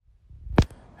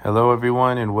Hello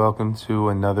everyone and welcome to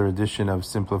another edition of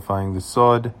Simplifying the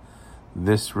Sod.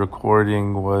 This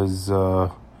recording was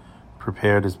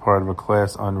prepared as part of a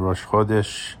class on Rosh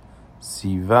Chodesh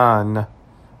Sivan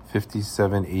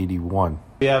 5781.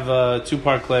 We have a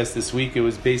two-part class this week. It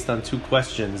was based on two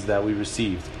questions that we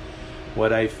received.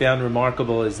 What I found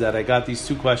remarkable is that I got these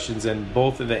two questions and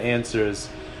both of the answers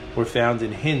were found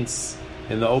in hints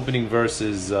in the opening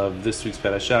verses of this week's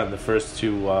parasha, in the first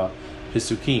two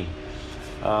Pesukim.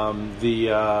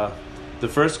 The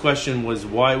first question was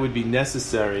why it would be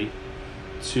necessary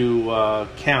to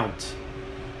count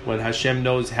when Hashem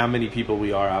knows how many people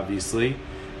we are, obviously,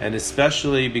 and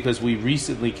especially because we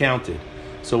recently counted.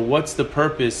 So what's the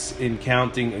purpose in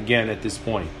counting again at this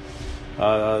point?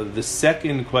 The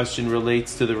second question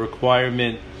relates to the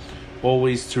requirement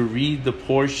always to read the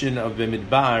portion of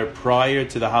Bamidbar prior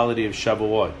to the holiday of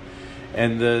Shavuot.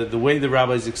 And the way the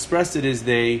rabbis expressed it is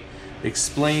they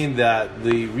explained that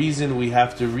the reason we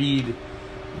have to read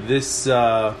this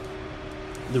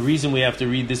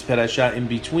parasha in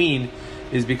between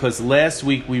is because last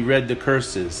week we read the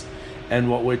curses, and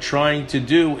what we're trying to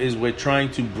do is we're trying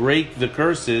to break the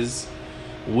curses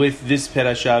with this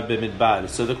parasha Bamidbar.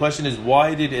 So the question is,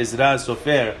 why did Ezra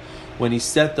Sofer, when he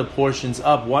set the portions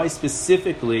up, why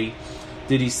specifically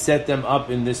did he set them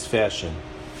up in this fashion?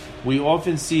 We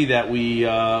often see that we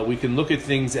can look at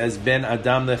things as ben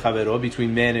adam lechavero,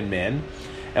 between man and man,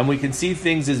 and we can see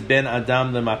things as ben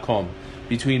adam lemakom,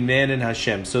 between man and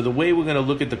Hashem. So the way we're going to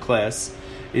look at the class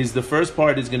is the first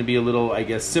part is going to be a little,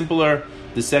 simpler.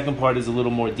 The second part is a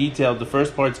little more detailed. The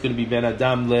first part is going to be ben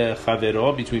adam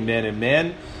lechavero, between man and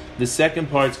man. The second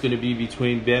part is going to be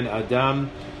between ben adam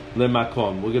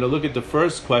lemakom. We're going to look at the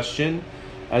first question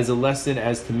as a lesson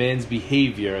as to man's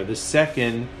behavior. The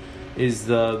second is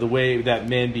the way that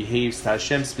man behaves to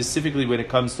Hashem, specifically when it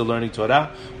comes to learning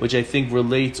Torah, which I think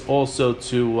relates also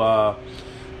to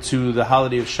the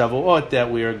holiday of Shavuot that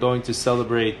we are going to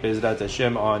celebrate Be'ezrat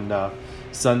Hashem on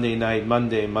Sunday night,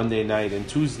 Monday night, and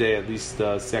Tuesday, at least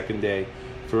the second day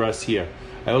for us here.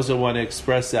 I also want to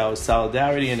express our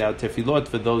solidarity and our tefillot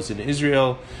for those in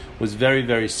Israel. It was very,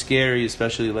 very scary,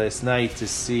 especially last night, to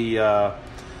see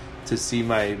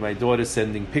my daughter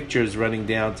sending pictures running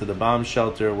down to the bomb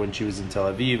shelter when she was in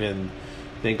Tel Aviv, and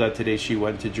thank God today she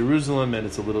went to Jerusalem and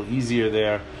it's a little easier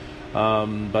there.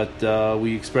 But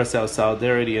we express our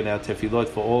solidarity and our tefillot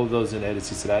for all of those in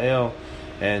Eretz Yisrael,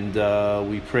 and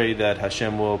we pray that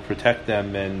Hashem will protect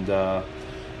them and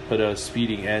put a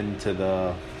speedy end to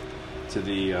the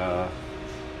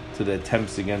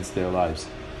attempts against their lives.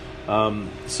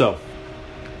 So,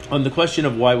 on the question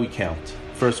of why we count,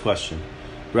 first question.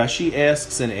 Rashi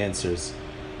asks and answers.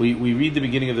 We read the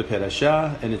beginning of the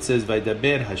parasha, and it says,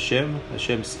 "Vaydaber Hashem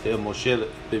Moshe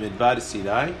b'midbar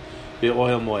Sinai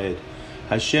be'ohel moed."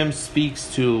 Hashem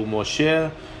speaks to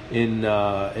Moshe in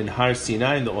Har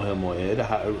Sinai, in the Ohel Moed.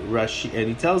 Rashi, and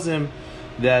he tells him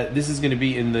that this is going to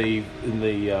be in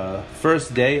the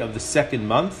first day of the second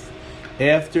month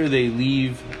after they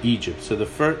leave Egypt. So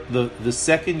the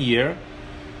second year.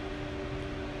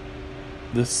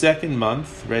 The second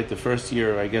month, right? The first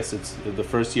year, I guess it's the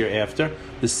first year after.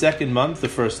 The second month, the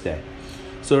first day.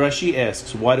 So Rashi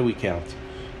asks, why do we count?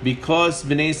 Because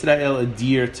Bnei Israel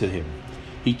adhere to him.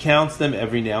 He counts them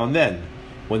every now and then.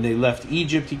 When they left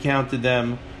Egypt, he counted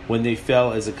them. When they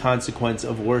fell as a consequence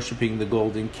of worshiping the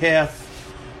golden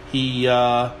calf, he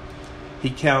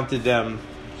counted them.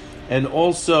 And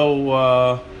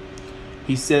also,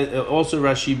 he said. Also,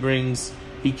 Rashi brings,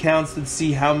 he counts to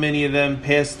see how many of them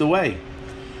passed away.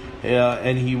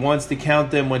 And he wants to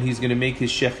count them when he's going to make his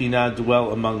Shekhinah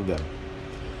dwell among them.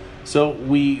 So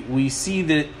we see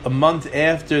that a month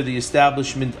after the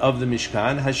establishment of the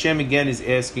Mishkan, Hashem again is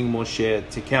asking Moshe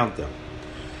to count them.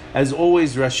 As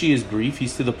always, Rashi is brief,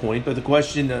 he's to the point, but the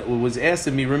question that was asked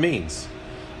of me remains.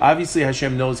 Obviously,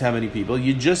 Hashem knows how many people.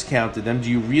 You just counted them. Do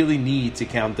you really need to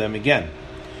count them again?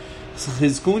 So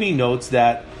Hizkuni notes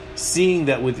that seeing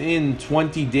that within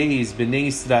 20 days, Bnei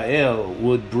Israel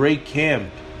would break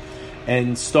camp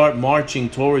and start marching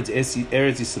towards Eretz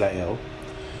Yisrael.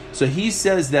 So he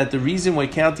says that the reason we're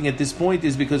counting at this point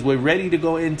is because we're ready to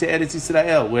go into Eretz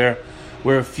Yisrael.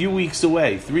 We're a few weeks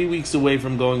away, 3 weeks away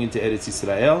from going into Eretz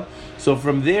Yisrael. So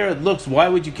from there it looks, why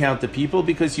would you count the people?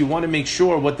 Because you want to make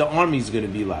sure what the army is going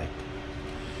to be like.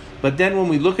 But then when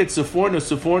we look at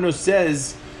Sforno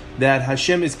says that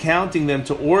Hashem is counting them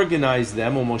to organize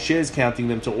them, or Moshe is counting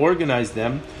them to organize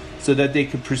them, so that they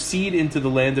could proceed into the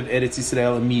land of Eretz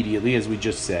Yisrael immediately, as we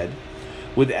just said,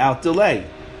 without delay.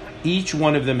 Each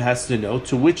one of them has to know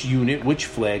to which unit, which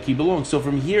flag he belongs. So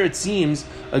from here it seems,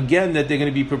 again, that they're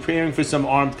going to be preparing for some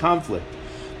armed conflict.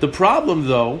 The problem,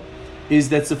 though, is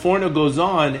that Seforno goes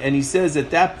on and he says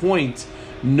at that point,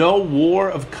 no war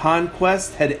of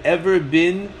conquest had ever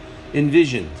been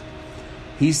envisioned.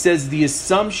 He says the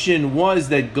assumption was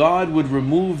that God would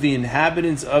remove the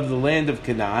inhabitants of the land of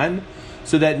Canaan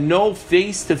so that no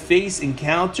face-to-face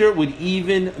encounter would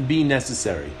even be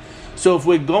necessary. So if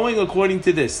we're going according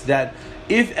to this, that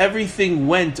if everything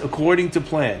went according to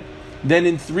plan, then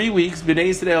in 3 weeks, Bnei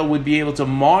Israel would be able to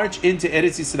march into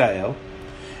Eretz Yisrael,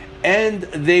 and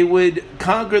they would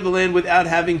conquer the land without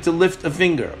having to lift a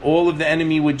finger. All of the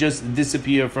enemy would just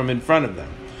disappear from in front of them.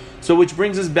 So which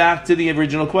brings us back to the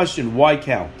original question, why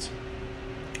count?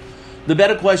 The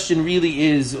better question really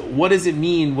is, what does it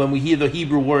mean when we hear the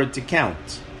Hebrew word to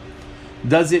count?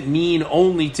 Does it mean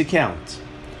only to count?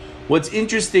 What's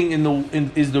interesting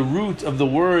is the root of the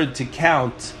word to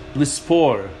count,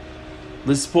 lispor.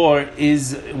 Lispor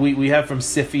is, we have from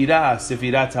Sefirat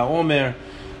HaOmer.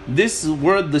 This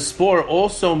word lispor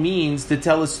also means to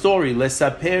tell a story,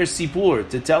 lesaper sipur,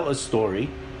 to tell a story.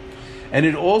 And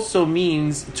it also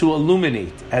means to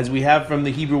illuminate, as we have from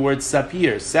the Hebrew word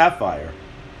sapir, sapphire.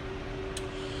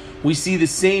 We see the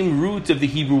same root of the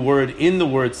Hebrew word in the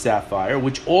word sapphire,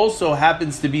 which also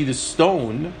happens to be the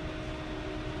stone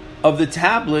of the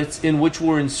tablets in which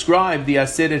were inscribed the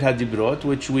Aseret HaDibrot,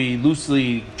 which we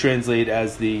loosely translate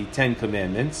as the Ten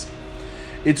Commandments.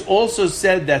 It's also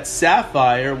said that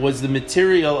sapphire was the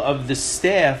material of the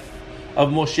staff of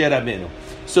Moshe Rabbeinu.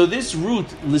 So this root,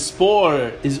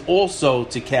 lispor, is also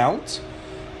to count,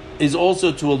 is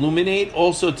also to illuminate,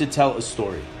 also to tell a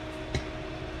story.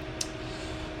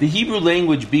 The Hebrew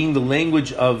language, being the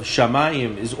language of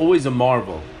Shamayim, is always a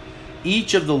marvel.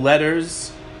 Each of the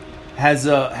letters has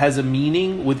a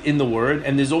meaning within the word,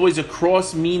 and there's always a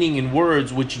cross meaning in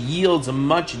words which yields a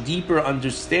much deeper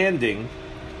understanding,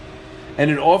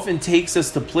 and it often takes us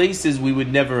to places we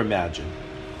would never imagine.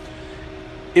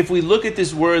 If we look at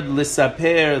this word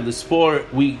lisaper,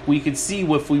 lispor, we can see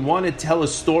if we want to tell a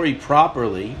story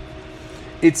properly,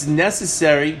 it's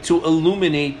necessary to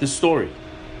illuminate the story.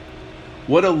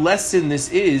 What a lesson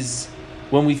this is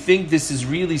when we think this is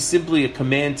really simply a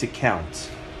command to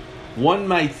count. One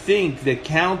might think that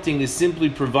counting is simply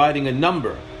providing a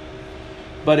number.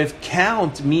 But if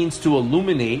count means to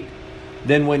illuminate,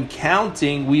 then when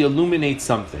counting, we illuminate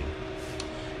something.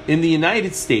 In the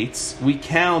United States, we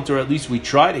count, or at least we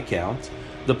try to count,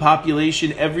 the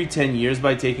population every 10 years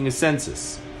by taking a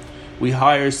census. We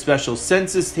hire special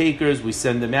census takers, we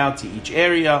send them out to each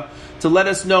area to let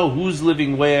us know who's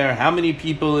living where, how many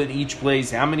people in each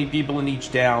place, how many people in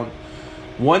each town.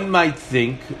 One might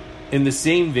think, in the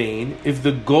same vein, if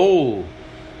the goal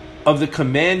of the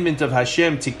commandment of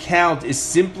Hashem to count is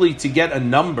simply to get a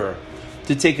number,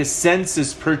 to take a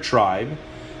census per tribe,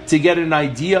 to get an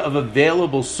idea of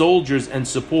available soldiers and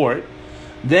support,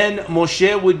 then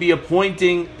Moshe would be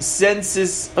appointing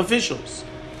census officials,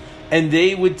 and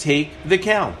they would take the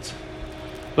count.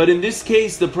 But in this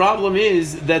case, the problem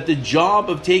is that the job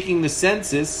of taking the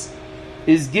census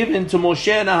is given to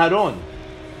Moshe and Aharon.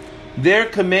 They're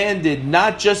commanded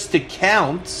not just to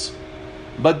count,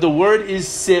 but the word is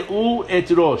se'u et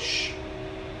rosh,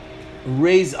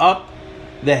 raise up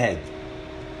the head.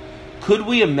 Could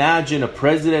we imagine a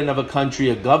president of a country,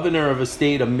 a governor of a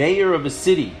state, a mayor of a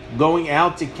city going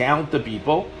out to count the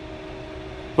people?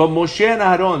 But Moshe and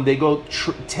Aharon, they go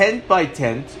tent by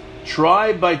tent,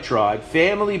 tribe by tribe,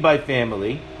 family by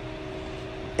family.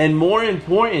 And more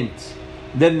important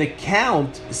than the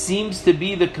count seems to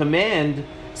be the command,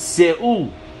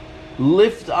 se'u,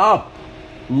 lift up,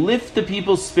 lift the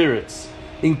people's spirits,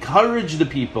 encourage the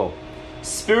people,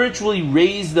 spiritually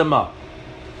raise them up.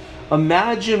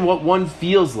 Imagine what one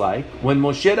feels like when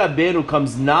Moshe Rabbeinu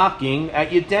comes knocking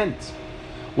at your tent.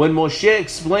 When Moshe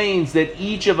explains that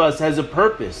each of us has a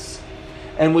purpose,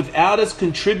 and without us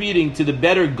contributing to the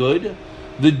better good,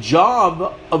 the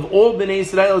job of all Bnei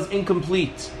Israel is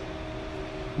incomplete.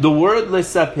 The word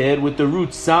lesaper with the root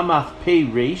samach pei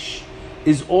resh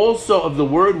is also of the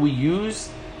word we use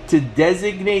to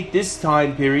designate this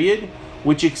time period,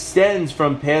 which extends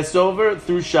from Passover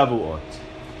through Shavuot.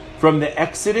 From the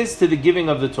Exodus to the giving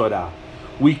of the Torah.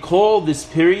 We call this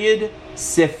period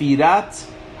Sefirat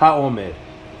HaOmer,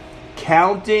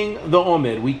 counting the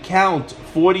Omer. We count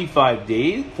 49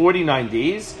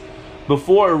 days,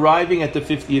 before arriving at the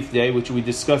 50th day, which we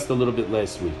discussed a little bit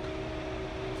last week.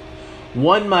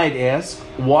 One might ask,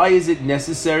 why is it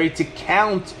necessary to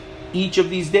count each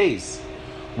of these days?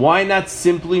 Why not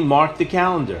simply mark the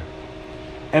calendar?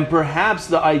 And perhaps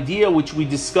the idea which we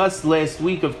discussed last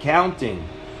week of counting,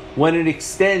 when it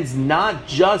extends not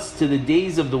just to the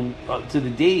days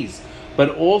but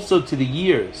also to the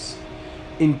years,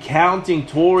 in counting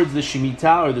towards the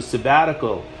Shemitah or the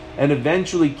sabbatical, and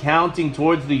eventually counting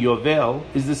towards the Yovel,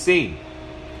 is the same.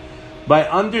 By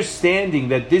understanding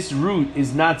that this route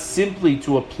is not simply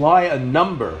to apply a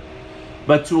number,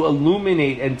 but to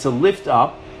illuminate and to lift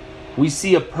up, we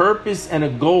see a purpose and a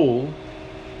goal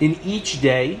in each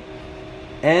day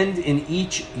and in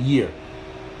each year.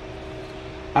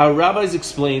 Our rabbis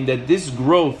explain that this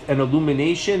growth and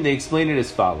illumination, they explain it as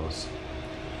follows.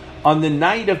 On the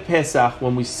night of Pesach,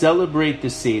 when we celebrate the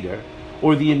Seder,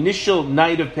 or the initial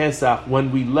night of Pesach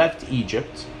when we left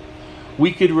Egypt,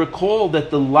 we could recall that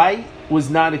the light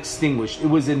was not extinguished. It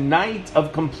was a night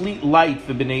of complete light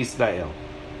for Bnei Israel.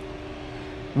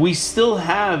 We still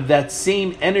have that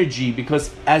same energy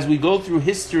because as we go through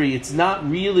history, it's not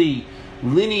really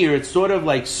linear. It's sort of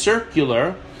like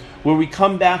circular, where we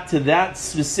come back to that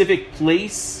specific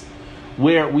place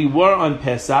where we were on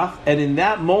Pesach, and in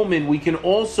that moment we can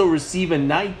also receive a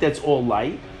night that's all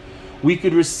light. We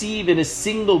could receive in a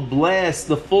single blast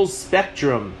the full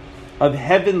spectrum of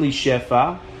heavenly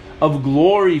shefa, of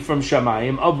glory from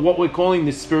Shamayim, of what we're calling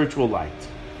the spiritual light.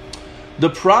 The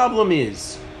problem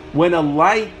is, when a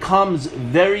light comes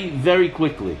very, very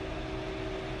quickly,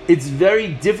 it's very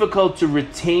difficult to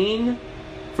retain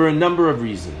for a number of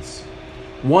reasons.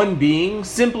 One being,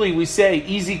 simply we say,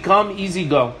 easy come, easy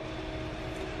go.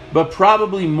 But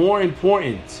probably more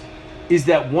important is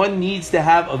that one needs to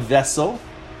have a vessel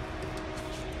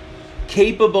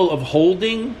capable of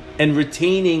holding and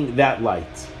retaining that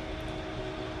light.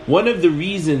 One of the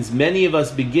reasons many of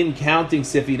us begin counting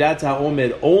Sefirat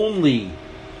HaOmer only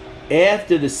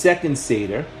after the second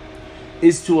Seder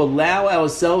is to allow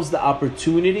ourselves the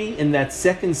opportunity in that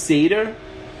second Seder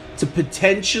to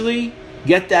potentially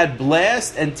get that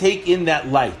blast and take in that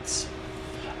light.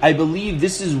 I believe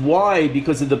this is why,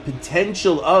 because of the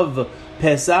potential of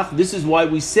Pesach, this is why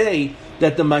we say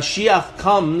that the Mashiach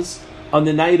comes on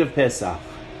the night of Pesach.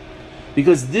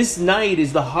 Because this night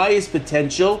is the highest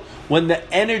potential when the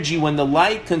energy, when the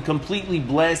light can completely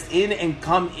blast in and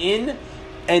come in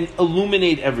and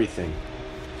illuminate everything.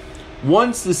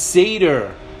 Once the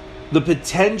Seder, the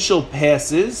potential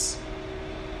passes,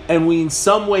 and we in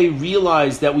some way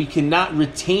realize that we cannot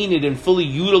retain it and fully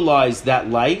utilize that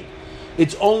light,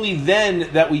 it's only then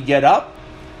that we get up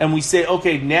and we say,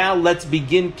 okay, now let's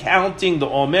begin counting the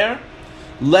Omer.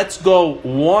 Let's go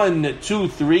 1, 2,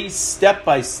 3, step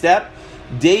by step,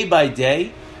 day by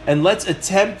day, and let's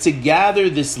attempt to gather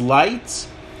this light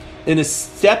in a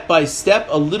step by step,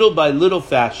 a little by little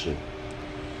fashion.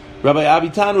 Rabbi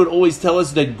Avitan would always tell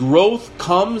us that growth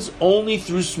comes only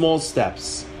through small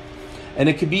steps. And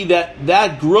it could be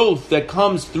that growth that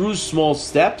comes through small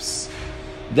steps,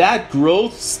 that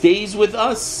growth stays with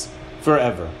us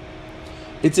forever.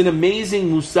 It's an amazing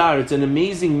musar, it's an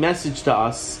amazing message to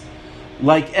us.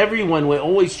 Like everyone, we're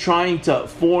always trying to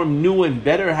form new and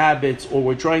better habits, or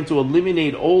we're trying to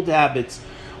eliminate old habits.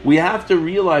 We have to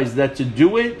realize that to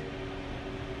do it,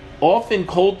 often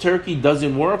cold turkey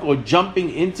doesn't work, or jumping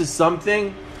into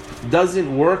something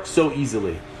doesn't work so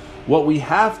easily. What we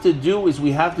have to do is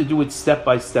we have to do it step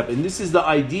by step. And this is the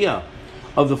idea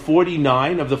of the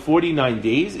 49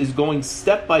 days, is going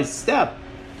step by step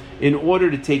in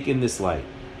order to take in this light.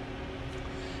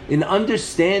 In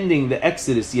understanding the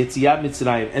Exodus, Yetziat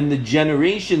Mitzrayim, and the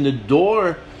generation, the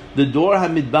Dor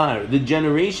HaMidbar, the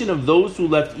generation of those who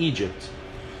left Egypt,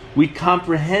 we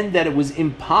comprehend that it was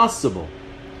impossible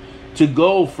to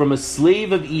go from a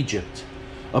slave of Egypt,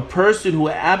 a person who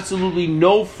had absolutely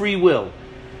no free will,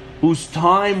 whose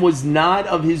time was not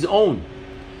of his own,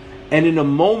 and in a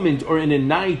moment or in a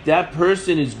night, that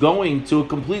person is going to a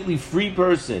completely free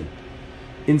person,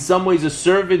 in some ways a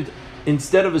servant,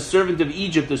 instead of a servant of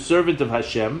Egypt, a servant of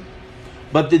Hashem.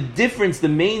 But the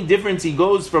main difference, he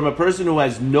goes from a person who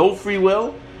has no free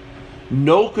will,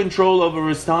 no control over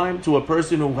his time, to a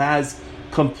person who has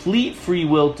complete free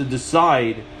will to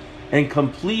decide, and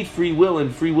complete free will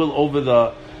and free will over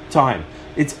the time.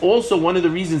 It's also one of the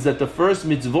reasons that the first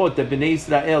mitzvot that Bnei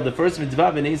Israel, the first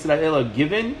mitzvah Bnei Israel are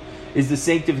given, is the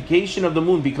sanctification of the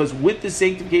moon, because with the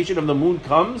sanctification of the moon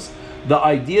comes the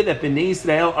idea that Bnei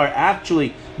Israel are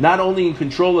actually not only in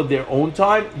control of their own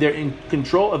time, they're in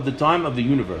control of the time of the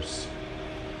universe.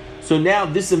 So now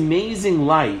this amazing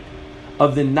light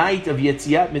of the night of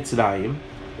Yetziat Mitzrayim,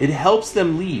 it helps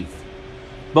them leave.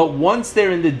 But once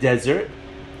they're in the desert,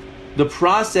 the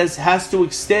process has to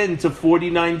extend to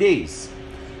 49 days,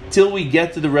 till we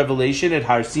get to the revelation at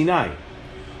Har Sinai.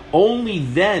 Only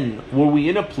then were we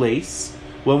in a place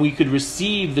when we could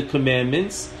receive the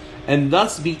commandments and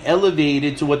thus be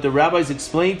elevated to what the rabbis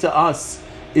explained to us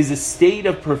is a state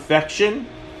of perfection,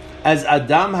 as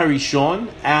Adam Harishon,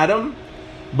 Adam,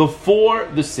 before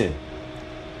the sin.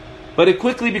 But it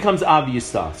quickly becomes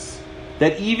obvious to us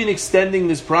that even extending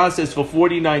this process for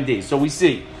 49 days, so we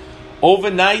see,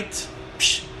 overnight,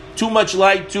 too much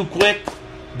light, too quick,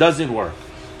 doesn't work.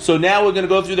 So now we're going to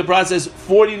go through the process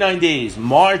 49 days,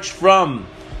 march from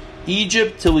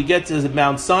Egypt till we get to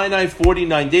Mount Sinai,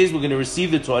 49 days, we're going to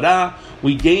receive the Torah,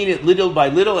 we gain it little by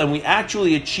little, and we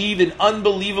actually achieve an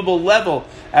unbelievable level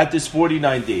at this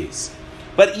 49 days.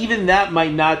 But even that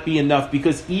might not be enough,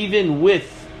 because even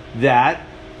with that,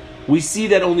 we see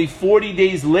that only 40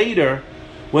 days later,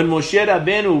 when Moshe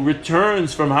Rabbeinu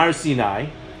returns from Har Sinai,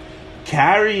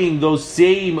 carrying those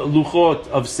same luchot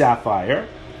of sapphire,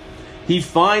 he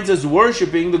finds us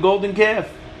worshiping the golden calf.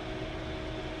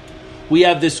 We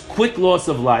have this quick loss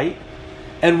of light,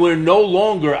 and we're no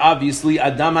longer, obviously,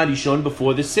 Adam HaRishon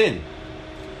before the sin.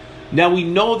 Now we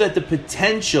know that the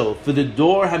potential for the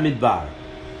Dor HaMidbar,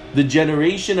 the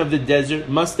generation of the desert,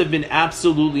 must have been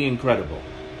absolutely incredible.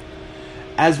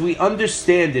 As we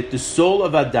understand it, the soul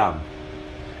of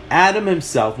Adam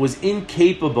himself was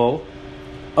incapable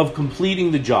of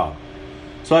completing the job.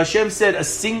 So Hashem said a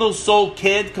single soul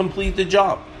can't complete the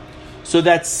job. So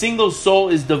that single soul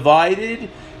is divided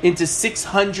into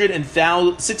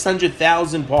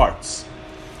 600,000 parts.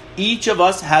 Each of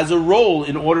us has a role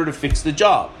in order to fix the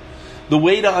job. The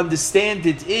way to understand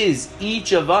it is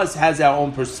each of us has our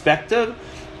own perspective.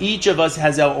 Each of us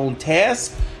has our own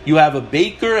task. You have a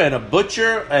baker and a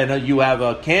butcher, and you have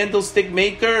a candlestick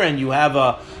maker, and you have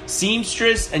a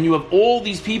seamstress, and you have all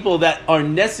these people that are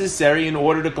necessary in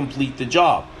order to complete the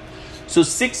job. So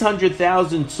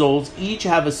 600,000 souls each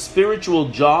have a spiritual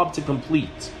job to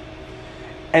complete.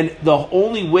 And the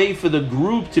only way for the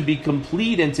group to be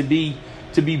complete and to be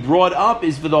brought up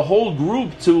is for the whole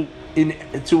group to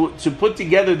put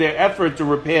together their effort to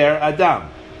repair Adam.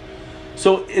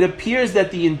 So it appears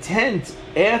that the intent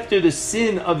after the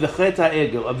sin of the Chet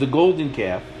HaEgel, of the golden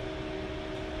calf,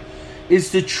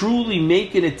 is to truly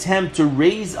make an attempt to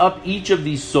raise up each of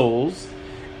these souls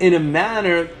in a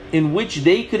manner in which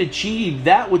they could achieve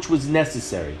that which was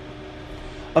necessary.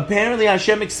 Apparently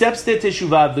Hashem accepts the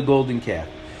teshuvah of the golden calf,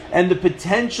 and the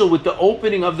potential with the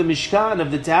opening of the Mishkan,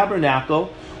 of the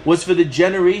tabernacle, was for the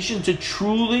generation to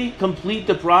truly complete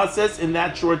the process in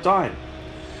that short time.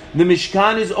 The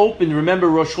Mishkan is opened, remember,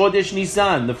 Rosh Chodesh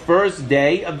Nisan, the first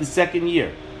day of the second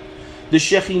year. The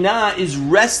Shekhinah is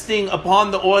resting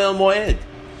upon the Ohel Moed.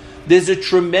 There's a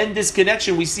tremendous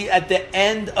connection. We see at the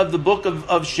end of the book of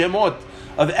Shemot,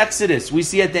 of Exodus, we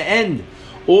see at the end,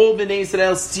 all Bnei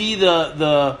Israel see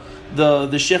the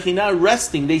Shekhinah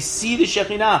resting. They see the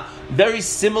Shekhinah, very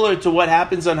similar to what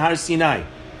happens on Har Sinai.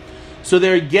 So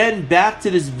they're again back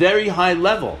to this very high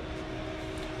level.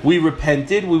 We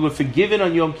repented, we were forgiven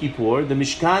on Yom Kippur, the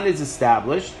Mishkan is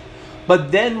established,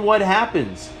 but then what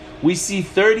happens? We see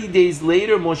 30 days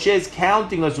later, Moshe is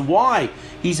counting us. Why?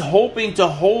 He's hoping to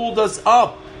hold us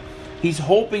up. He's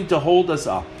hoping to hold us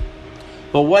up.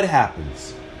 But what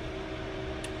happens?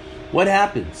 What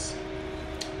happens?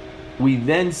 We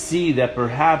then see that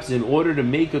perhaps in order to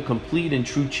make a complete and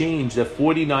true change, that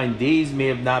 49 days may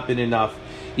have not been enough.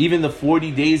 Even the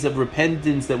 40 days of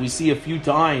repentance that we see a few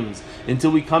times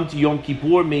until we come to Yom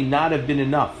Kippur may not have been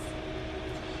enough.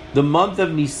 The month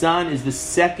of Nisan is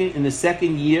in the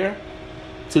second year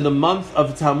to the month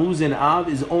of Tammuz and Av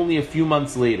is only a few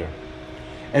months later.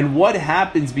 And what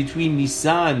happens between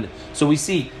Nisan? So we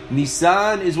see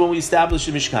Nisan is when we establish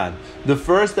the Mishkan. The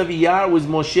first of Iyar was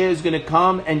Moshe is going to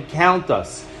come and count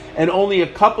us. And only a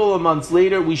couple of months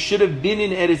later, we should have been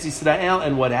in Eretz Yisrael.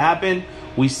 And what happened?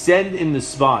 We send in the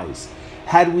spies.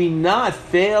 Had we not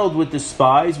failed with the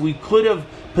spies, we could have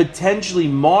potentially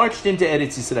marched into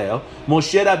Eretz Yisrael.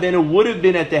 Moshe Rabbeinu would have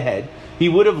been at the head. He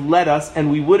would have led us, and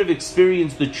we would have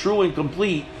experienced the true and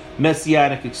complete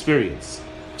messianic experience.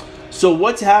 So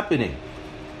what's happening?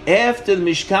 After the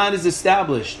Mishkan is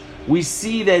established, we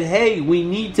see that, hey, we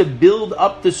need to build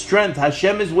up the strength.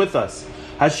 Hashem is with us.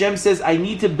 Hashem says, I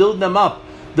need to build them up.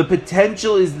 The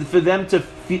potential is for them to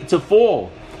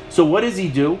fall. So what does he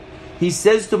do? He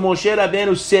says to Moshe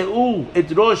Rabbeinu, Se'u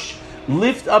et Rosh,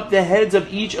 lift up the heads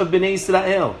of each of Bnei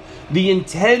Israel. The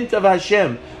intent of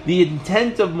Hashem, the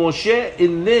intent of Moshe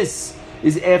in this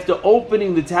is after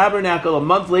opening the tabernacle a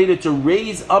month later to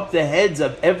raise up the heads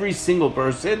of every single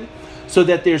person so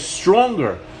that they're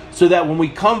stronger, so that when we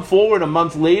come forward a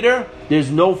month later,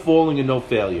 there's no falling and no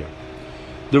failure.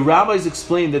 The rabbis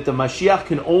explain that the Mashiach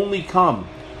can only come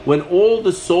when all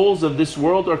the souls of this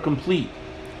world are complete.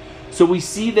 So we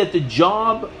see that the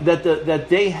job that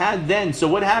they had then. So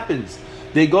what happens?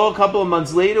 They go a couple of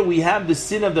months later. We have the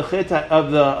sin of the Chet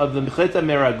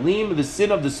Meraglim, the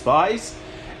sin of the spies,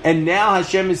 And now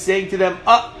Hashem is saying to them,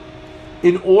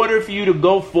 in order for you to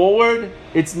go forward,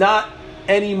 it's not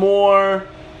anymore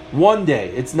 1 day.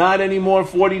 It's not anymore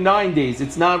 49 days.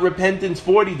 It's not repentance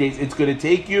 40 days. It's going to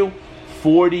take you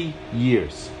 40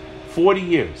 years. 40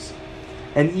 years.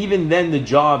 And even then the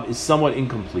job is somewhat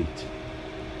incomplete.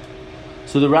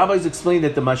 So the rabbis explain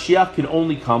that the Mashiach can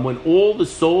only come when all the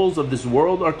souls of this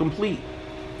world are complete.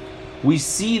 We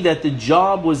see that the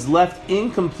job was left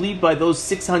incomplete by those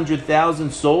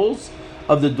 600,000 souls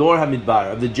of the Dor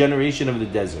HaMidbar, of the generation of the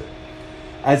desert.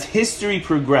 As history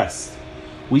progressed,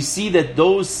 we see that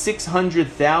those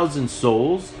 600,000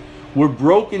 souls were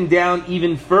broken down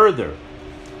even further,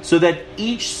 so that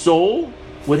each soul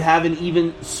would have an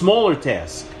even smaller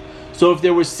task. So if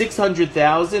there were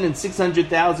 600,000 and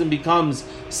 600,000 becomes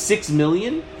 6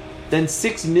 million, then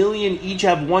 6 million each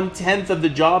have 1/10 of the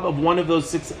job of one of those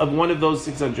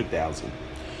 600,000.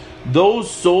 Those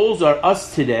souls are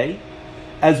us today,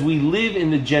 as we live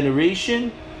in the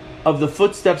generation of the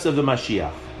footsteps of the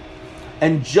Mashiach.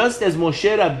 And just as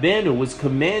Moshe Rabbeinu was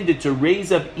commanded to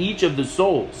raise up each of the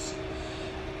souls,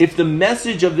 if the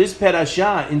message of this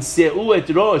parasha in Se'u et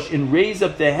Rosh, in raise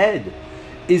up the head,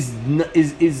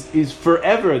 is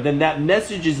forever, then that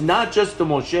message is not just to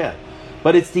Moshe,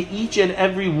 but it's to each and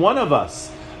every one of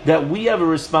us, that we have a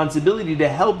responsibility to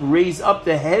help raise up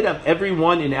the head of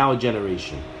everyone in our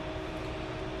generation.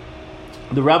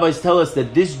 The rabbis tell us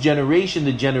that this generation,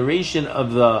 the generation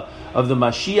of the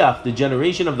Mashiach, the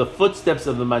generation of the footsteps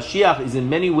of the Mashiach, is in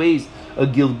many ways a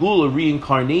Gilgul, a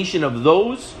reincarnation of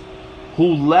those who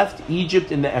left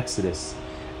Egypt in the Exodus.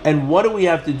 And what do we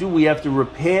have to do? We have to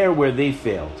repair where they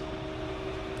failed.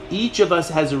 Each of us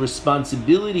has a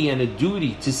responsibility and a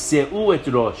duty to Se'u et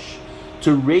Rosh,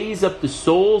 to raise up the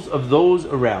souls of those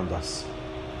around us.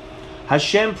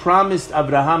 Hashem promised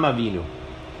Abraham Avinu.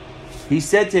 He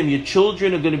said to him, your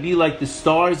children are going to be like the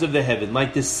stars of the heaven,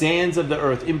 like the sands of the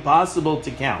earth, impossible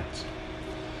to count.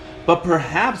 But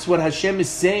perhaps what Hashem is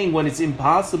saying when it's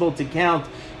impossible to count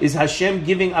is Hashem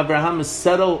giving Abraham a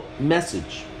subtle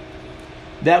message.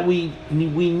 That we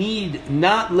need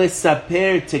not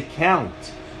lesaper to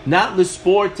count, not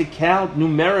lespor to count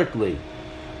numerically,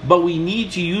 but we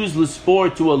need to use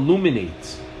lespor to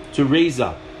illuminate, to raise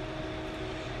up.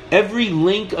 Every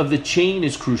link of the chain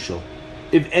is crucial.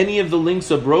 If any of the links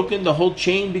are broken, the whole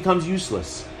chain becomes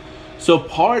useless. So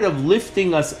part of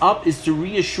lifting us up is to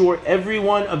reassure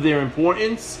everyone of their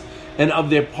importance and of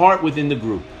their part within the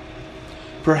group.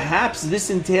 Perhaps this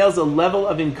entails a level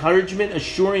of encouragement,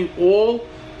 assuring all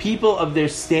people of their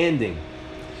standing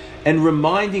and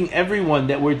reminding everyone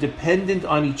that we're dependent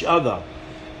on each other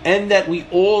and that we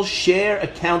all share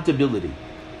accountability.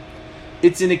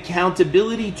 It's an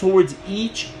accountability towards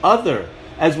each other.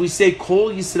 As we say, Kol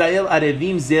Yisrael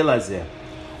Arevim Zeh Lazeh.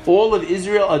 All of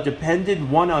Israel are dependent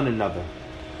one on another.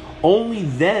 Only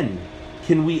then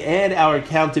can we add our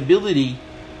accountability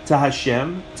to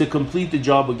Hashem to complete the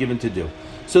job we're given to do.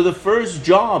 So the first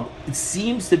job, it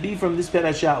seems to be from this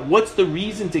parasha, what's the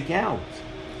reason to count?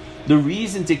 The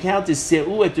reason to count is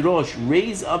Se'u et Rosh,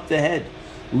 raise up the head,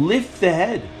 lift the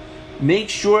head. Make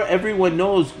sure everyone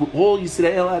knows, all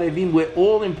Yisrael Arevim, we're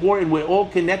all important, we're all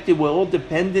connected, we're all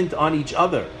dependent on each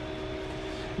other.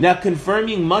 Now,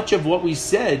 confirming much of what we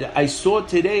said, I saw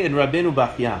today in Rabbeinu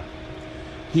Bachya.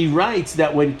 He writes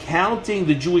that when counting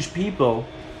the Jewish people,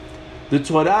 the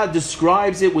Torah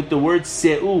describes it with the word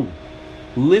Se'u,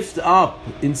 lift up,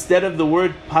 instead of the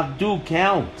word Pagdu,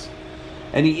 count.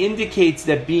 And he indicates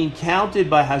that being counted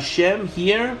by Hashem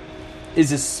here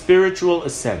is a spiritual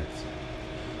ascent.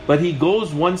 But he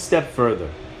goes one step further.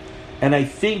 And I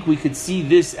think we could see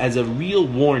this as a real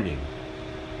warning.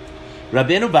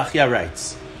 Rabbeinu Bachya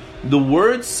writes, the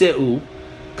word Se'u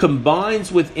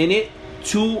combines within it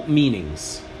two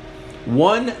meanings.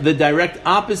 One, the direct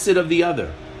opposite of the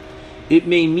other. It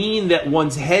may mean that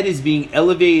one's head is being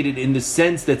elevated in the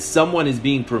sense that someone is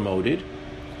being promoted.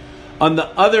 On the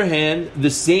other hand, the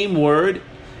same word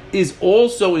is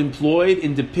also employed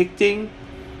in depicting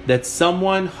that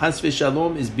someone, Chas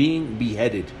v'Shalom, is being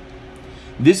beheaded.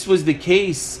 This was the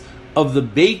case of the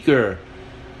baker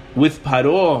with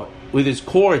Paro, with his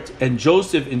court, and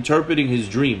Joseph interpreting his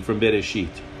dream from Bereshit.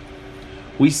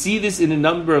 We see this in a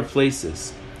number of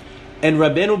places. And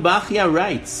Rabbeinu Bachya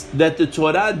writes that the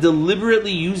Torah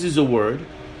deliberately uses a word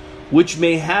which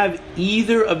may have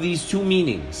either of these two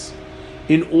meanings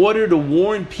in order to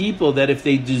warn people that if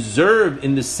they deserve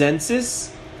in the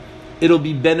census, it'll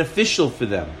be beneficial for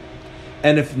them.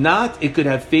 And if not, it could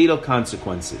have fatal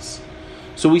consequences.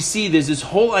 So we see there's this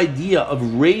whole idea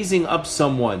of raising up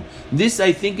someone. This,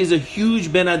 I think, is a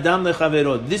huge ben adam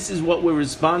lechavero. This is what we're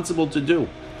responsible to do.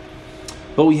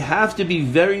 But we have to be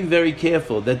very, very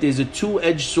careful that there's a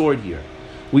two-edged sword here.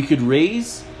 We could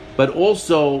raise, but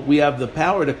also we have the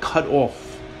power to cut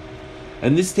off.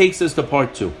 And this takes us to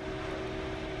part 2.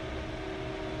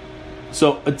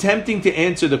 So, attempting to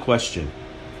answer the question,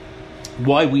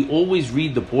 why we always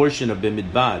read the portion of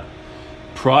Bimidbar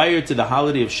prior to the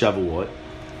holiday of Shavuot,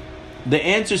 the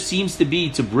answer seems to be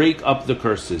to break up the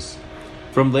curses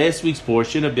from last week's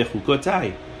portion of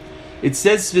Bechukotai. It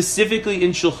says specifically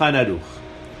in Shulchan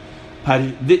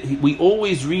Aruch, we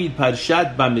always read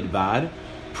Parshat Bamidbar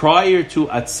prior to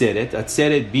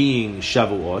Atzeret being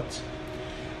Shavuot,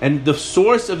 and the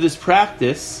source of this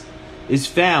practice is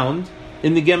found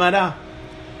in the Gemara.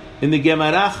 In the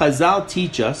Gemara, Chazal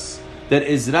teach us that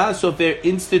Ezra Sofer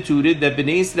instituted that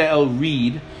Bnei Israel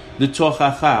read the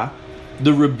Tochacha,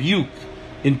 the rebuke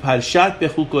in Parshat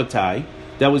Bechukotai,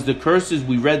 that was the curses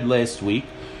we read last week,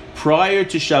 prior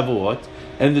to Shavuot,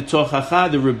 and the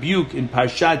Tochacha, the rebuke in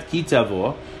Parshat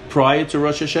Kitavo, prior to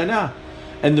Rosh Hashanah.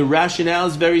 And the rationale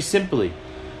is very simply.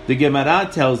 The Gemara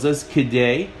tells us,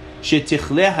 Kidei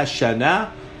shetichle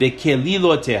hashana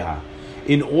bekeliloteha,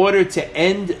 in order to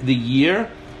end the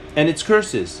year and its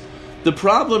curses. The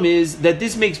problem is that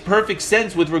this makes perfect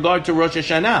sense with regard to Rosh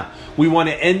Hashanah. We want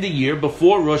to end the year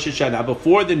before Rosh Hashanah,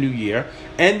 before the new year,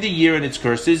 end the year and its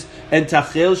curses, and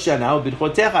Tachel Shana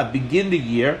B'Chotecha, begin the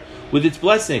year with its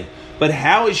blessing. But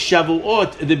how is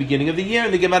Shavuot the beginning of the year?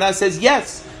 And the Gemara says,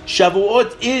 yes,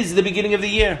 Shavuot is the beginning of the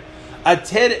year.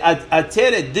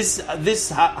 Ateret, this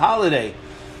holiday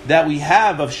that we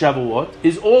have of Shavuot,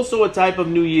 is also a type of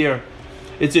new year.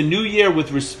 It's a new year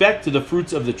with respect to the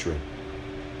fruits of the tree.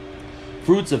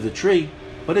 Fruits of the tree,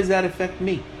 what does that affect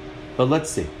me? But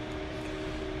let's see.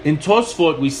 In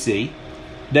Tosfot we see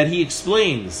that he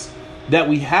explains that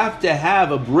we have to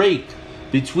have a break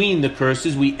between the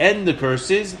curses. We end the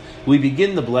curses, we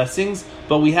begin the blessings,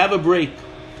 but we have a break.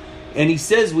 And he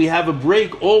says we have a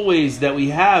break always, that we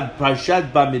have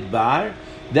Parshat Bamidbar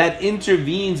that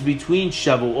intervenes between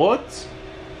Shavuot,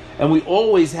 and we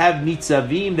always have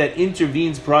Nitzavim that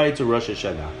intervenes prior to Rosh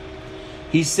Hashanah.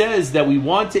 He says that we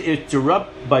want to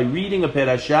interrupt by reading a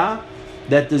parasha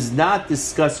that does not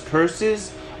discuss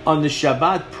curses on the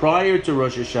Shabbat prior to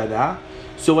Rosh Hashanah,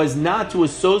 so as not to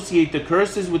associate the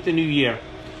curses with the new year.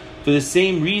 For the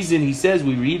same reason, he says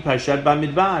we read Parshat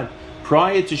Bamidbar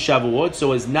prior to Shavuot,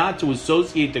 so as not to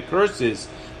associate the curses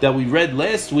that we read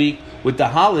last week with the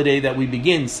holiday that we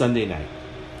begin Sunday night.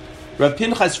 Rav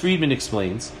Pinchas Friedman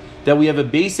explains that we have a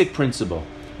basic principle,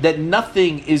 that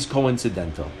nothing is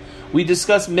coincidental. We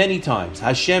discussed many times,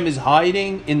 Hashem is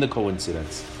hiding in the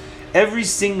coincidence. Every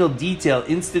single detail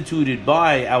instituted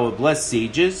by our blessed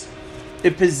sages,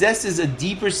 it possesses a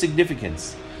deeper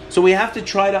significance. So we have to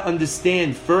try to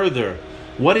understand further,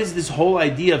 what is this whole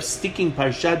idea of sticking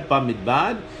Parshat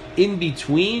Bamidbar in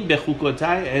between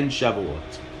Bechukotai and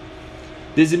Shavuot?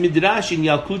 There's a midrash in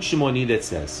Yalkut Shimoni that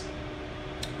says,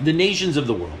 the nations of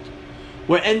the world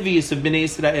were envious of Bnei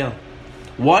Israel.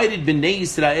 Why did Bnei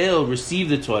Israel receive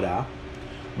the Torah?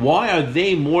 Why are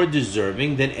they more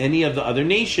deserving than any of the other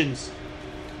nations?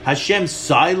 Hashem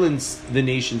silenced the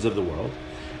nations of the world,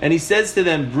 and he says to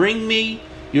them, bring me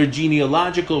your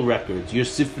genealogical records, your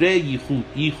Sifrei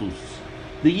Yichus.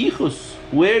 The Yichus,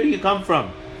 where do you come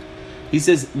from? He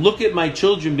says, look at my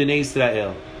children, Bnei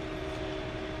Israel.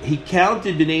 He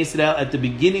counted Bnei Israel at the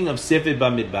beginning of Sefer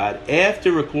Bamidbar,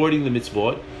 after recording the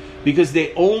mitzvot, because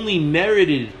they only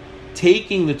merited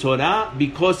taking the Torah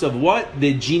because of what?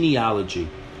 Their genealogy,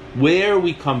 where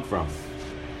we come from.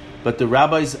 But the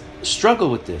rabbis struggle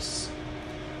with this.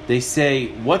 They say,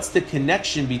 what's the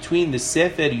connection between the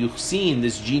Sefer Yuchsin,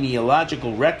 this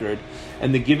genealogical record,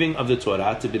 and the giving of the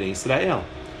Torah to Bnei Israel?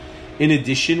 In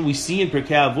addition, we see in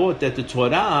Pirkei Avot that the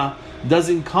Torah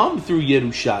doesn't come through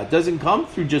Yerusha, it doesn't come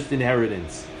through just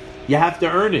inheritance. You have to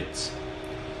earn it.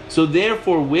 So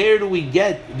therefore, where do we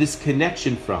get this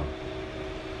connection from?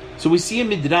 So we see a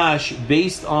midrash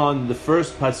based on the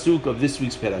first pasuk of this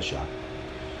week's parasha.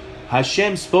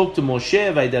 Hashem spoke to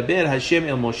Moshe, Vaydaber Hashem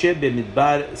el Moshe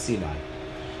b'midbar Sinai.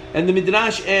 And the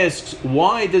midrash asks,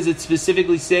 why does it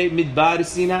specifically say Midbar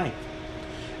Sinai?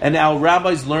 And our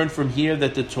rabbis learned from here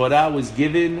that the Torah was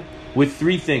given with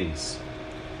three things: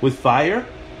 with fire,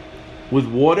 with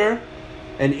water,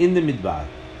 and in the Midbar.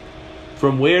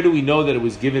 From where do we know that it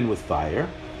was given with fire?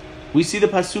 We see the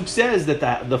pasuk says that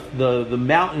the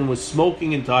mountain was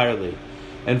smoking entirely.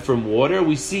 And from water,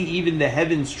 we see even the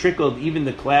heavens trickled, even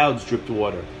the clouds dripped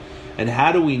water. And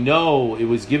how do we know it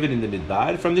was given in the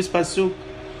Midbar? From this pasuk,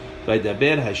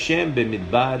 Vaydaber Hashem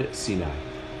b'midbar Sinai.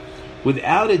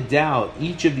 Without a doubt,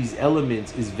 each of these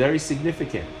elements is very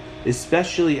significant,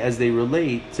 especially as they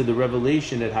relate to the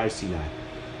revelation at Har Sinai.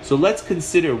 So let's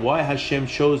consider why Hashem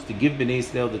chose to give Bnei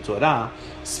Israel the Torah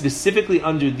specifically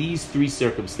under these three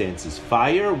circumstances: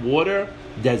 fire, water,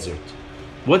 desert.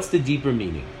 What's the deeper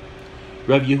meaning?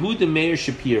 Rav Yehuda Meir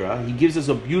Shapira, he gives us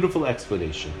a beautiful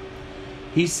explanation.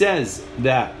 He says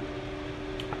that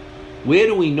where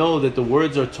do we know that the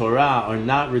words of Torah are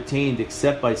not retained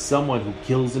except by someone who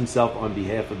kills himself on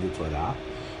behalf of the Torah?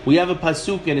 We have a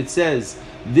pasuk and it says,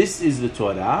 this is the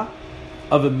Torah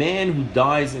of a man who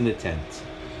dies in the tent.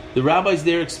 The rabbis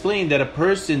there explain that a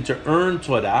person to earn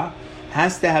Torah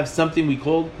has to have something we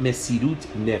call mesirut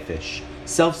nefesh,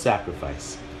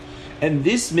 self-sacrifice. And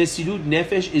this mesirut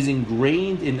nefesh is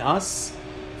ingrained in us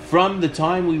from the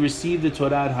time we received the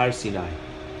Torah at Har Sinai.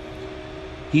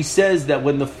 He says that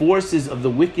when the forces of the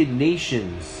wicked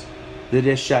nations, the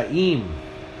Reshaim,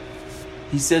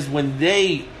 he says when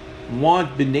they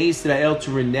want Bnei Israel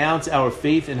to renounce our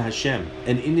faith in Hashem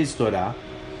and in His Torah,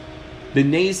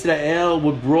 Bnei Israel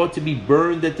were brought to be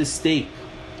burned at the stake.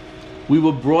 We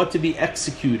were brought to be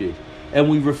executed, and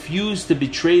we refused to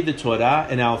betray the Torah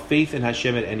and our faith in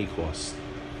Hashem at any cost.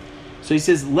 So he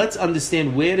says, let's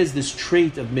understand, where does this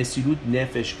trait of Mesirut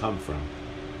Nefesh come from?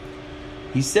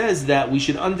 He says that we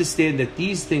should understand that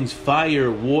these things, fire,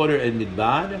 water, and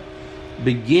midbar,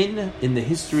 begin in the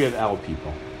history of our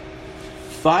people.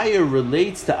 Fire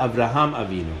relates to Avraham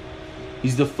Avinu.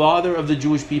 He's the father of the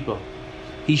Jewish people.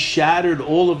 He shattered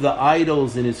all of the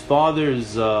idols in his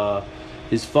father's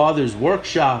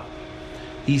workshop.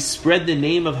 He spread the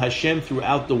name of Hashem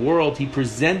throughout the world. He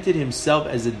presented himself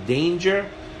as a danger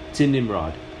to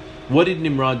Nimrod. What did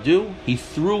Nimrod do? He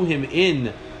threw him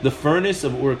in the furnace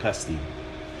of Ur-Kasdim.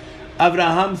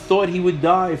 Avraham thought he would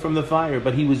die from the fire,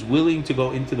 but he was willing to go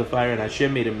into the fire, and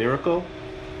Hashem made a miracle,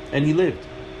 and he lived.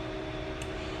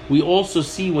 We also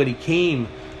see when he came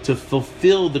to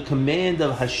fulfill the command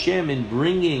of Hashem in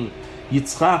bringing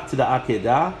Yitzchak to the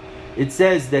Akedah, it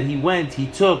says that he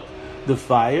took the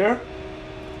fire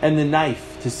and the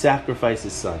knife to sacrifice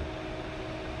his son.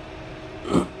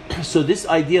 So this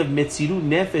idea of Metzirut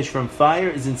Nefesh from fire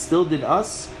is instilled in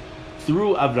us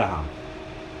through Avraham.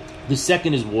 The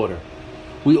second is water.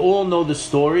 We all know the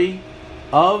story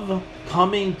of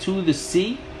coming to the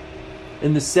sea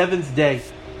in the seventh day.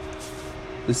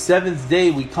 The seventh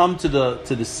day we come to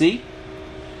the sea,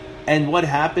 and what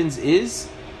happens is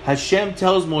Hashem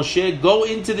tells Moshe, go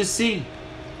into the sea.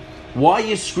 Why are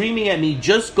you screaming at me?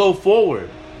 Just go forward.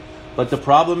 But the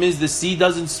problem is the sea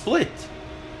doesn't split.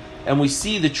 And we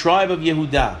see the tribe of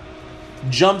Yehudah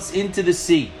jumps into the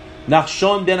sea.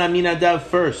 Nachshon ben Aminadav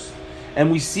first.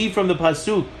 And we see from the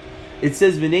pasuk, it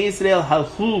says, Bnei Israel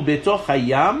halchu betoch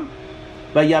hayam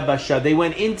bayabasha. They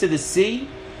went into the sea,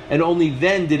 and only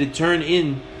then did it turn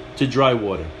into dry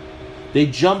water. They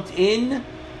jumped in,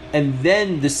 and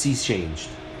then the sea changed.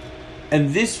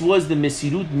 And this was the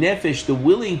Mesirut Nefesh, the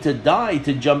willing to die,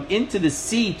 to jump into the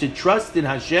sea, to trust in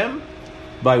Hashem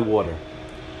by water.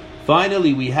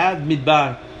 Finally, we have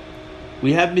Midbar.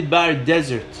 We have Midbar,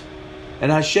 desert.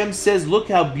 And Hashem says, look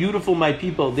how beautiful my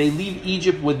people. They leave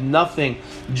Egypt with nothing,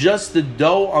 just the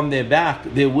dough on their back.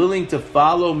 They're willing to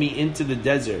follow me into the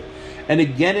desert. And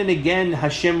again,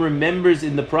 Hashem remembers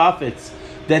in the prophets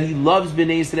that He loves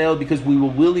Bnei Israel because we were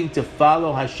willing to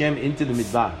follow Hashem into the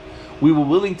Midbar. We were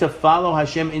willing to follow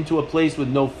Hashem into a place with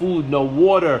no food, no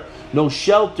water, no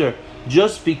shelter,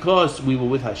 just because we were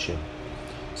with Hashem.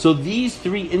 So these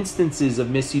three instances of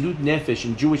Mesirut Nefesh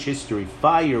in Jewish history,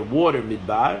 fire, water,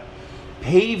 Midbar,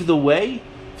 pave the way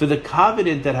for the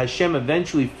covenant that Hashem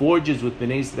eventually forges with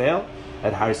Bnei Israel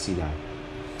at Har Sinai.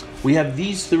 We have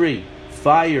these three,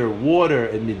 fire, water,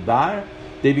 and Midbar.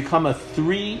 They become a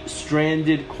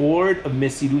three-stranded cord of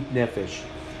Mesirut Nefesh.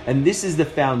 And this is the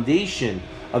foundation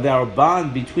of our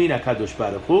bond between HaKadosh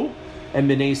Baruch Hu and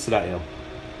Bnei Israel.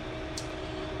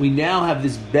 We now have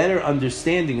this better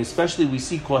understanding, especially we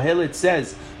see Kohelet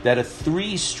says that a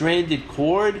three-stranded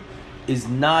cord is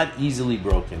not easily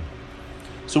broken.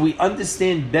 So we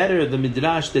understand better the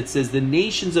Midrash that says the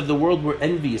nations of the world were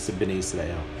envious of Bnei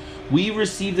Israel. We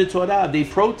received the Torah. They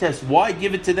protest. Why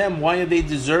give it to them? Why are they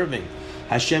deserving?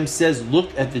 Hashem says, look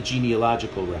at the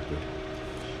genealogical record.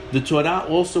 The Torah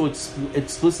also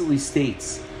explicitly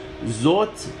states,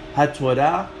 Zot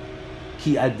HaTorah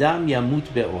ki Adam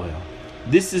yamut be'ohel.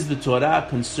 This is the Torah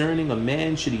concerning a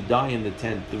man should he die in the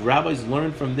tent. The rabbis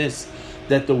learned from this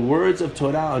that the words of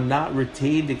Torah are not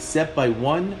retained except by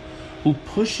one who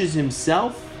pushes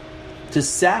himself to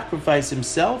sacrifice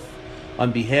himself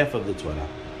on behalf of the Torah.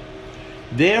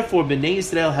 Therefore, Bnei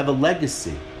Israel have a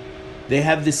legacy. They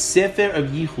have the Sefer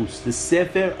of Yichus, the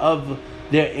Sefer of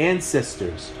their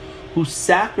ancestors, who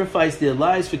sacrificed their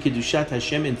lives for Kedushat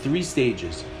Hashem in three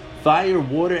stages: fire,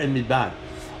 water, and Midbar.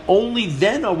 Only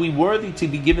then are we worthy to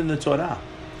be given the Torah.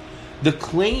 The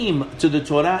claim to the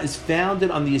Torah is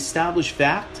founded on the established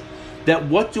fact that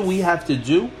what do we have to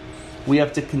do? We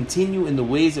have to continue in the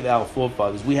ways of our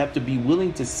forefathers. We have to be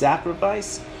willing to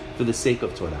sacrifice for the sake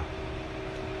of Torah.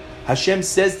 Hashem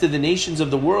says to the nations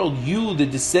of the world, you, the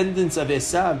descendants of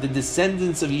Esav, the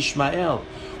descendants of Ishmael,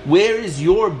 where is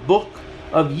your book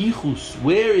of Yichus?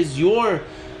 Where is your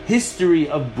history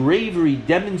of bravery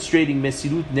demonstrating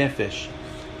Mesirut Nefesh?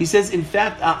 He says, in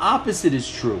fact, the opposite is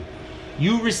true.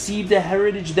 You received a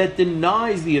heritage that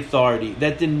denies the authority,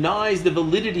 that denies the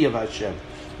validity of Hashem,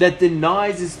 that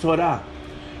denies His Torah.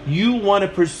 You want to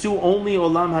pursue only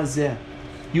Olam Hazeh.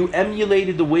 You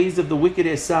emulated the ways of the wicked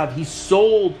Esav. He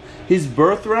sold his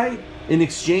birthright in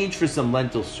exchange for some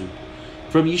lentil soup.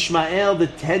 From Ishmael, the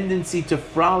tendency to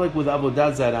frolic with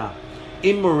Avodah Zarah,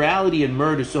 immorality and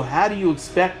murder. So how do you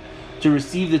expect to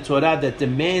receive the Torah that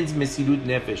demands Mesirut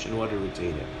Nefesh in order to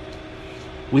retain it?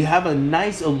 We have a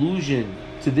nice allusion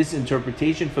to this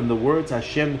interpretation from the words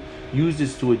Hashem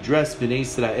uses to address Bnei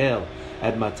Israel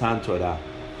at Matan Torah.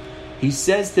 He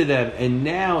says to them, and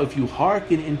now if you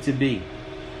hearken into me,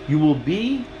 you will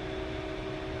be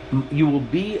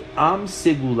Am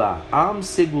Segula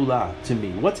to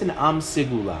me. What's an Am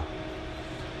Segula?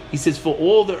 He says, for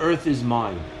all the earth is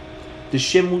mine. The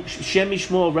Shem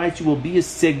Yishmael writes, you will be a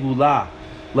Segula,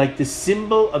 like the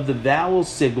symbol of the vowel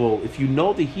Segol. If you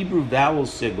know the Hebrew vowel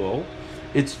Segol,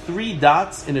 it's 3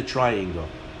 dots in a triangle.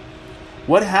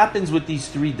 What happens with these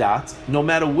 3 dots? No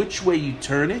matter which way you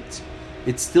turn it,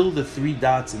 it's still the 3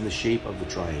 dots in the shape of the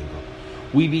triangle.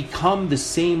 We become the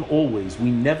same always.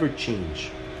 We never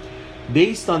change.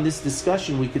 Based on this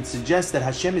discussion, we could suggest that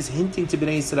Hashem is hinting to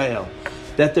Bnei Israel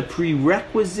that the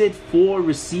prerequisite for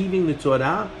receiving the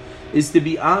Torah is to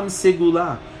be Am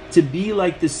Segula, to be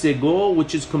like the Segol,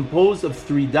 which is composed of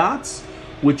 3 dots,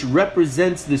 which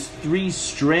represents this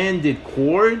 3-stranded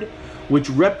cord, which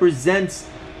represents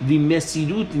the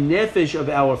Mesirut Nefesh of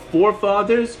our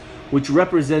forefathers, which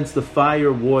represents the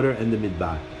fire, water, and the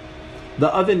Midbar.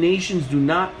 The other nations do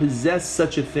not possess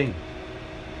such a thing.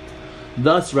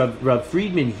 Thus, Rav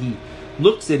Friedman, he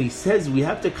looks and he says we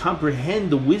have to comprehend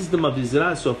the wisdom of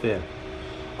Ezra Sofer.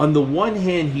 On the one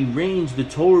hand, he arranged the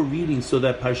Torah reading so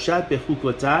that Parshat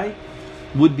Bechukotai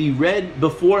would be read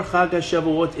before Chag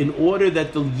HaShavuot in order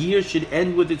that the year should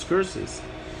end with its curses.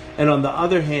 And on the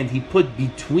other hand, he put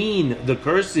between the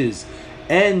curses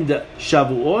and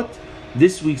Shavuot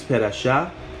this week's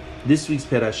Perashah.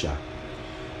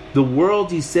 The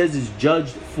world, he says, is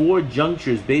judged 4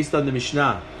 junctures based on the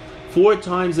Mishnah, 4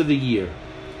 times of the year.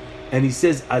 And he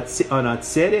says, on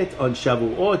Atzeret, on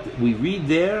Shavuot, we read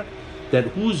there that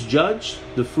who's judged?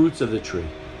 The fruits of the tree.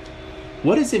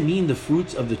 What does it mean, the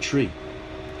fruits of the tree?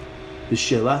 The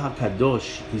Shelah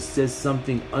HaKadosh, he says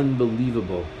something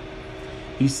unbelievable.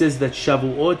 He says that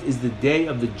Shavuot is the day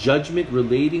of the judgment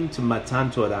relating to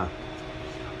Matan Torah.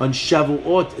 On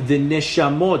Shavuot, the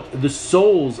Neshamot, the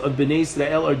souls of Bnei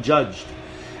Israel are judged.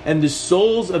 And the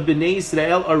souls of Bnei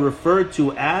Israel are referred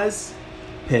to as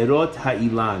Perot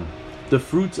Ha'ilan, the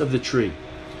fruits of the tree,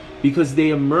 because they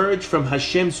emerge from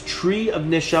Hashem's tree of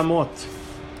Neshamot.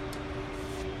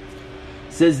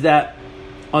 It says that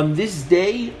on this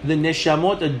day, the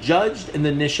Neshamot are judged and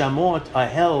the Neshamot are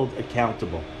held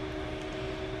accountable.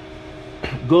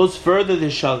 Goes further the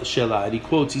Shelah, and he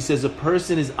quotes, he says, a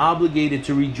person is obligated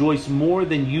to rejoice more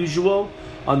than usual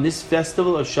on this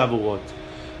festival of Shavuot,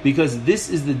 because this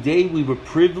is the day we were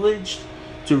privileged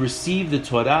to receive the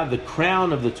Torah, the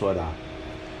crown of the Torah.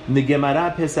 In the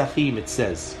Gemara Pesachim it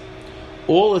says,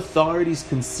 all authorities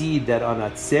concede that on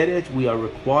Atzeret we are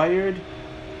required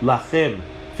lachem,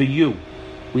 for you.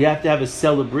 We have to have a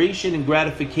celebration and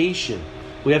gratification.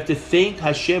 We have to thank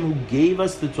Hashem who gave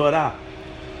us the Torah.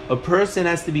 A person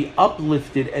has to be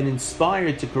uplifted and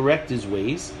inspired to correct his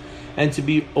ways and to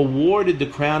be awarded the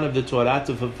crown of the Torah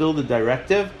to fulfill the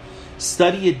directive,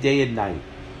 study it day and night.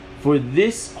 For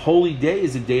this holy day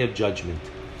is a day of judgment.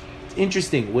 It's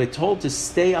interesting, we're told to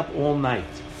stay up all night.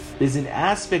 There's an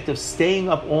aspect of staying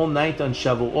up all night on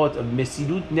Shavuot, of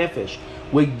Mesirut Nefesh.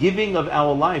 We're giving of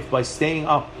our life by staying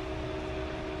up.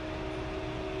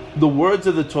 The words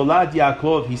of the Tolat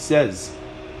Yaakov, he says,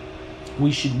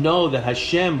 we should know that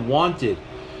Hashem wanted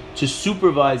to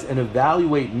supervise and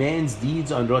evaluate man's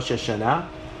deeds on Rosh Hashanah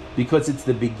because it's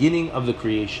the beginning of the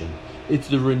creation. It's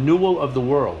the renewal of the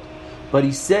world. But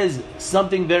he says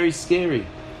something very scary.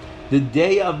 The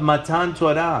day of Matan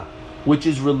Torah, which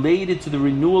is related to the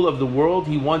renewal of the world,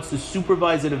 he wants to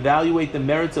supervise and evaluate the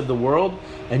merits of the world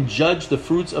and judge the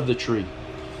fruits of the tree.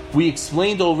 We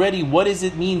explained already, what does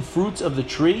it mean, fruits of the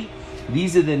tree?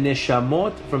 These are the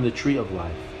neshamot from the tree of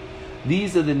life.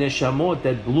 These are the neshamot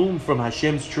that bloom from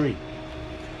Hashem's tree.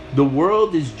 The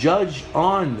world is judged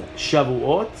on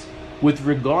Shavuot with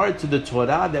regard to the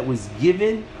Torah that was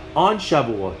given on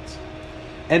Shavuot.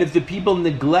 And if the people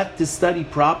neglect to study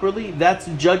properly, that's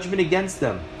a judgment against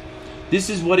them. This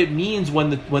is what it means when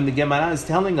the Gemara is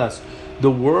telling us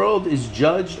the world is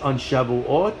judged on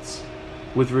Shavuot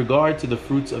with regard to the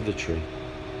fruits of the tree.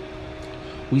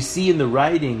 We see in the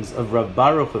writings of Rav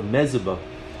Baruch of Mezubah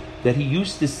that he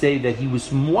used to say that he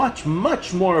was much,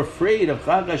 much more afraid of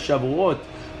Chag HaShavuot,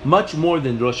 much more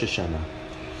than Rosh Hashanah.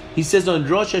 He says on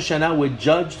Rosh Hashanah we're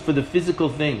judged for the physical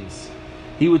things.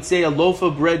 He would say a loaf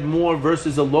of bread more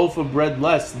versus a loaf of bread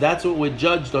less. That's what we're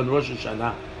judged on Rosh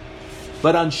Hashanah.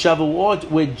 But on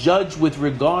Shavuot we're judged with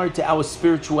regard to our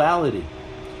spirituality.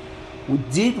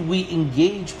 Did we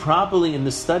engage properly in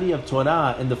the study of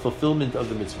Torah and the fulfillment of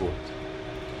the mitzvot?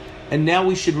 And now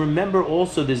we should remember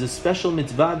also there's a special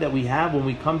mitzvah that we have when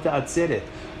we come to Atzeret,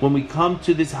 when we come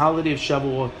to this holiday of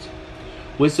Shavuot.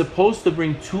 We're supposed to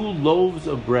bring 2 loaves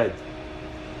of bread.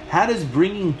 How does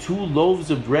bringing 2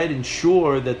 loaves of bread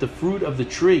ensure that the fruit of the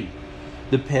tree,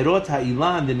 the perot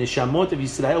ha'ilan, the neshamot of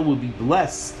Yisrael, will be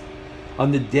blessed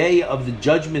on the day of the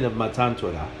judgment of Matan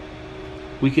Torah?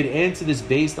 We could answer this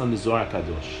based on the Zohar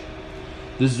Kadosh.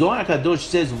 The Zohar Kadosh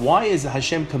says, why is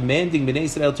Hashem commanding Bnei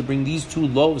Israel to bring these 2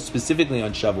 loaves specifically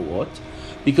on Shavuot?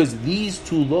 Because these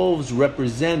 2 loaves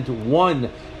represent one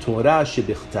Torah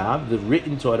shebichtav, the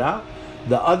written Torah.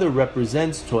 The other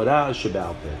represents Torah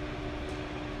sheba'al peh.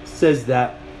 Says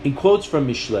that in quotes from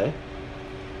Mishleh,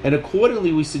 and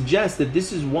accordingly we suggest that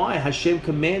this is why Hashem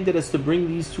commanded us to bring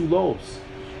these 2 loaves,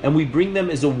 and we bring them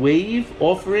as a wave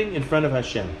offering in front of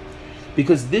Hashem.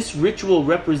 Because this ritual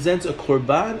represents a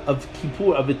korban of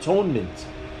Kippur, of atonement.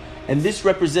 And this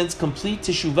represents complete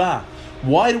teshuvah.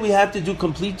 Why do we have to do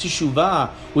complete teshuvah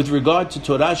with regard to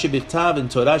Torah shebichtav and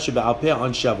Torah sheba'al peh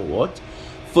on Shavuot?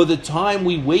 For the time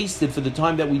we wasted, for the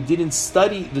time that we didn't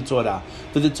study the Torah,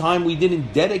 for the time we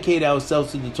didn't dedicate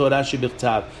ourselves to the Torah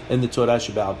shebichtav and the Torah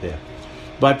sheba'al peh.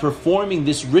 By performing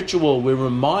this ritual, we're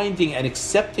reminding and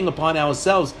accepting upon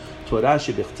ourselves Torah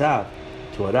shebichtav,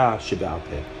 Torah sheba'al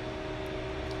peh.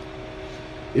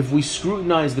 If we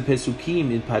scrutinize the Pesukim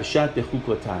in Parshat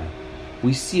Bechukotai,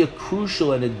 we see a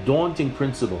crucial and a daunting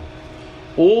principle.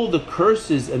 All the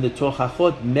curses and the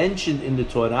tochachot mentioned in the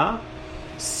Torah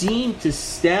seem to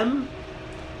stem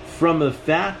from the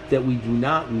fact that we do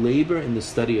not labor in the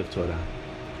study of Torah.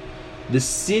 The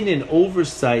sin and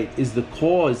oversight is the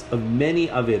cause of many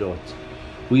averot.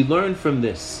 We learn from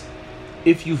this.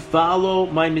 If you follow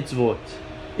my mitzvot,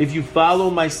 if you follow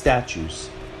my statutes,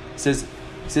 it says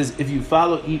if you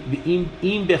follow im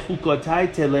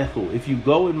bechukotai telechu, if you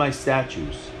go in my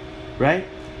statutes, right?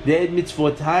 Ve'ed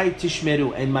mitzvotai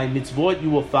tishmeru, and my mitzvot you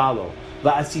will follow.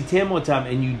 Va'asitem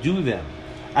otam, and you do them.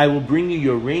 I will bring you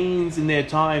your rains in their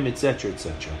time, etc.,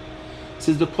 etc.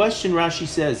 Says the question Rashi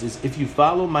says is, if you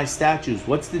follow my statutes,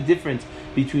 what's the difference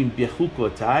between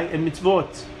bechukotai and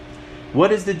mitzvot?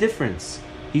 What is the difference?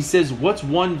 He says, what's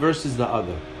one versus the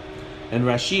other? And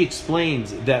Rashi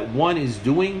explains that one is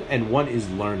doing and one is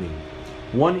learning.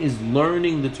 One is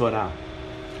learning the Torah.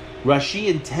 Rashi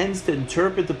intends to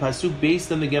interpret the pasuk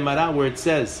based on the Gemara where it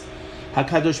says,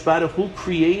 HaKadosh Baruch Hu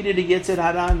created a Yetzer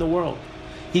Hara in the world.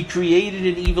 He created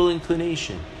an evil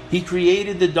inclination. He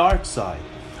created the dark side.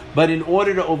 But in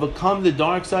order to overcome the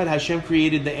dark side, Hashem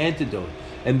created the antidote.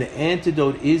 And the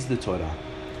antidote is the Torah.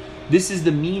 This is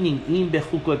the meaning, im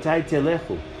bechukotai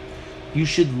telechu. You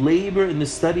should labor in the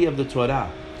study of the Torah.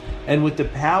 And with the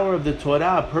power of the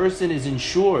Torah, a person is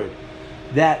ensured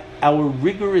that our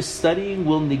rigorous studying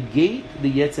will negate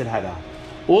the Yetzer Hara.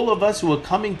 All of us who are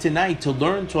coming tonight to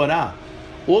learn Torah,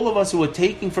 all of us who are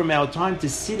taking from our time to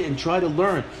sit and try to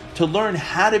learn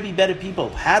how to be better people,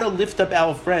 how to lift up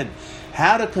our friend,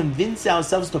 how to convince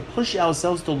ourselves to push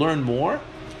ourselves to learn more,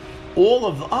 all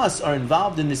of us are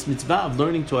involved in this mitzvah of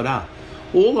learning Torah.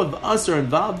 All of us are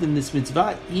involved in this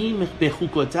mitzvah, im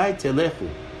bechukotai telechu.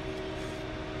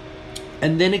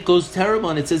 And then it goes terrible,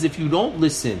 and it says, if you don't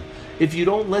listen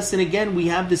again, we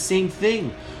have the same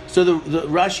thing. So the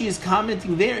Rashi is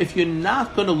commenting there, if you're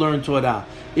not going to learn Torah,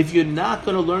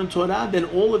 then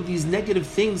all of these negative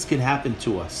things can happen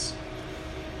to us.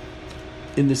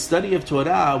 In the study of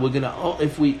Torah, we're going to,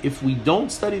 if we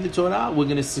don't study the Torah, we're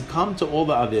going to succumb to all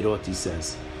the averot, he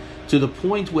says, to the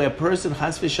point where a person,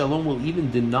 chas v'shalom, will even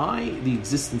deny the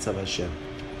existence of Hashem.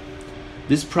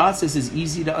 This process is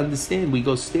easy to understand. We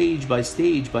go stage by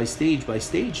stage by stage by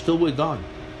stage till we're gone.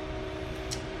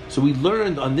 So we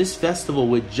learned on this festival,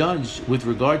 we're judged with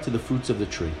regard to the fruits of the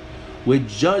tree. We're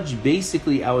judged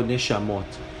basically our neshamot.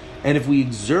 And if we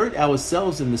exert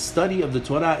ourselves in the study of the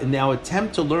Torah, in our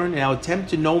attempt to learn, in our attempt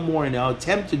to know more, in our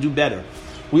attempt to do better,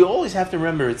 we always have to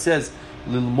remember, it says,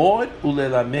 Lilmod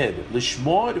ulelamed,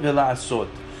 lishmod vela'asot.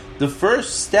 The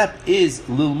first step is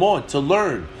lilmod, to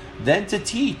learn, then to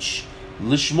teach,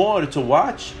 lishmod, to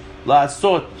watch,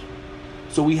 la'asot.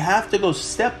 So we have to go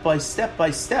step by step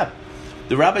by step.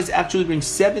 The rabbis actually bring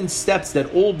 7 steps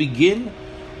that all begin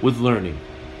with learning.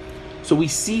 So we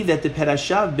see that the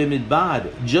Parashat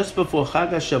B'Midbar, just before Chag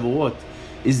HaShavuot,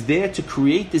 is there to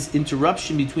create this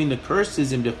interruption between the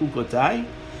curses in Bechukotai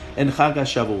and Chag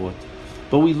HaShavuot.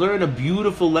 But we learn a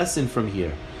beautiful lesson from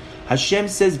here. Hashem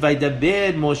says,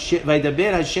 Vaydaber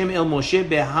Hashem el Moshe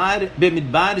behar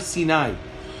B'Midbar Sinai.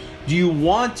 Do you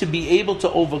want to be able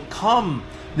to overcome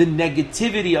the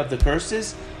negativity of the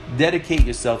curses? Dedicate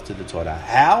yourself to the Torah.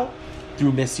 How?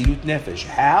 Through Mesirut Nefesh.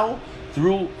 How?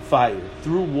 Through fire,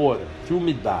 through water, through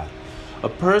midbar. A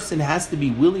person has to be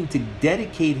willing to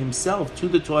dedicate himself to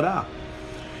the Torah.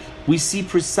 We see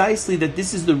precisely that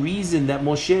this is the reason that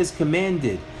Moshe is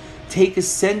commanded, take a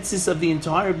census of the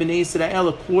entire Bnei Israel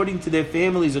according to their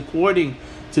families, according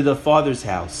to the father's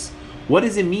house. What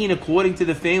does it mean according to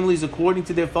the families, according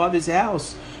to their father's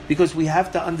house? Because we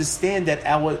have to understand that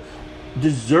our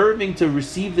deserving to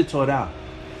receive the Torah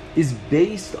is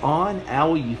based on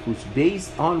our yichus,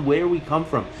 based on where we come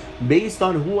from, based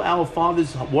on who our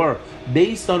fathers were,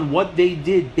 based on what they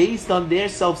did, based on their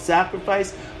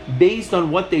self-sacrifice, based on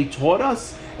what they taught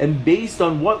us, and based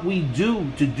on what we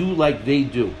do to do like they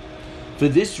do. For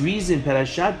this reason,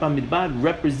 Parashat Bamidbar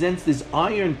represents this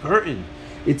iron curtain.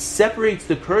 It separates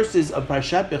the curses of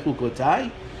Parashat Bechukotai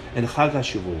and Chag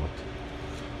HaShavuot.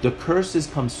 The curses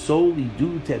come solely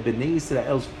due to Bnei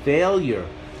Israel's failure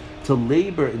to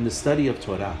labor in the study of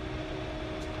Torah.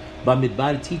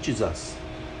 Bamidbar teaches us,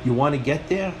 you want to get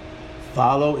there?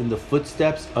 Follow in the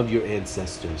footsteps of your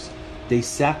ancestors. They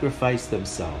sacrificed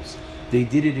themselves. They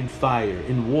did it in fire,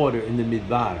 in water, in the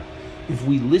midbar. If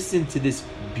we listen to this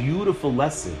beautiful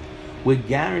lesson, we're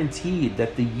guaranteed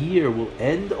that the year will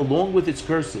end along with its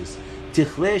curses.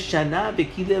 Tichle shana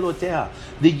v'kileloteha.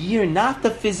 The year, not the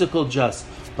physical just,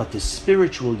 but the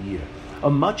spiritual year,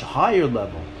 a much higher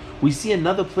level. We see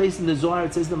another place in the Zohar,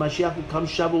 it says the Mashiach will come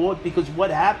Shavuot, because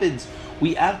what happens?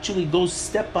 We actually go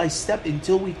step by step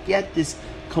until we get this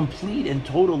complete and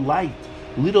total light,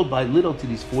 little by little, to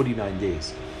these 49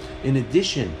 days. In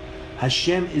addition,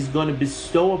 Hashem is going to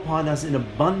bestow upon us an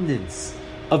abundance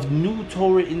of new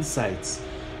Torah insights,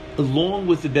 along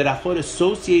with the berachot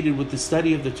associated with the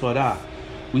study of the Torah.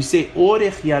 We say,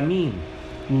 Orech Yamin,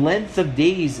 length of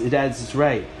days, as it's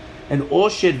right, and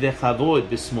Osher v'chavod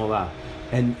b'smolah,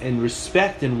 and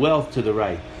respect and wealth to the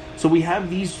right. So we have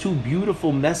these two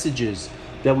beautiful messages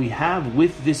that we have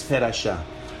with this parasha.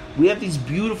 We have these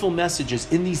beautiful messages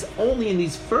only in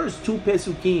these first 2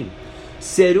 pesukim.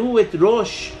 Seru et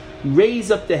rosh,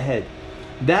 raise up the head.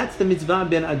 That's the mitzvah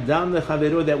ben Adam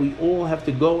lechavero that we all have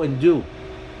to go and do.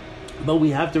 But we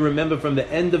have to remember from the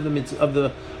end of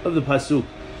the pasuk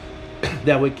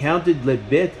that we're counted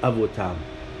lebet avotam,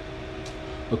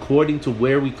 according to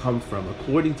where we come from,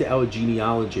 according to our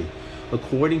genealogy,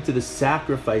 according to the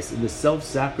sacrifice and the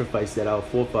self-sacrifice that our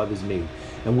forefathers made.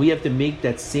 And we have to make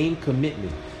that same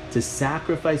commitment to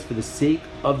sacrifice for the sake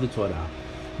of the Torah,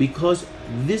 because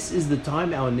this is the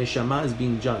time our neshama is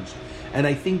being judged. And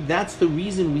I think that's the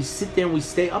reason we sit there and we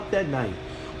stay up that night.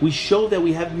 We show that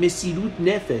we have mesirut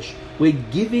nefesh. We're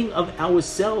giving of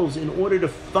ourselves in order to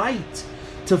fight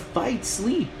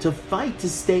sleep, to fight to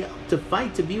stay up, to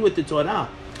fight to be with the Torah.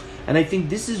 And I think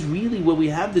this is really where we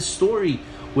have the story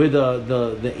where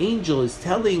the angel is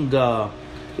telling the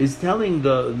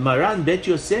Maran Bet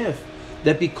Yosef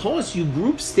that because you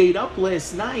group stayed up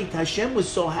last night, Hashem was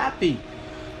so happy.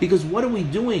 Because what are we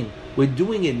doing? We're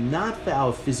doing it not for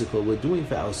our physical, we're doing it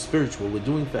for our spiritual, we're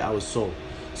doing it for our soul.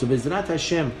 So Bezrat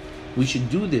Hashem, we should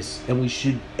do this, and we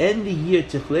should end the year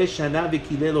Tichle Shana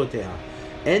v'Kileloteha.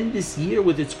 End this year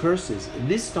with its curses.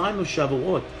 This time of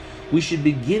Shavuot, we should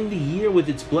begin the year with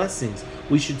its blessings.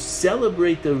 We should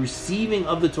celebrate the receiving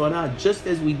of the Torah just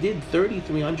as we did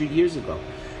 3,300 years ago.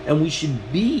 And we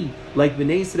should be like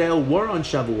Bnei Israel were on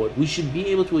Shavuot. We should be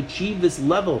able to achieve this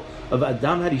level of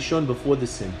Adam Harishon before the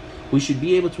sin. We should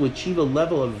be able to achieve a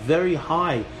level of very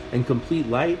high and complete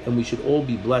light, and we should all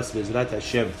be blessed, Bezrat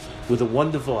Hashem, with a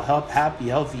wonderful, happy,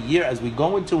 healthy year as we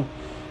go into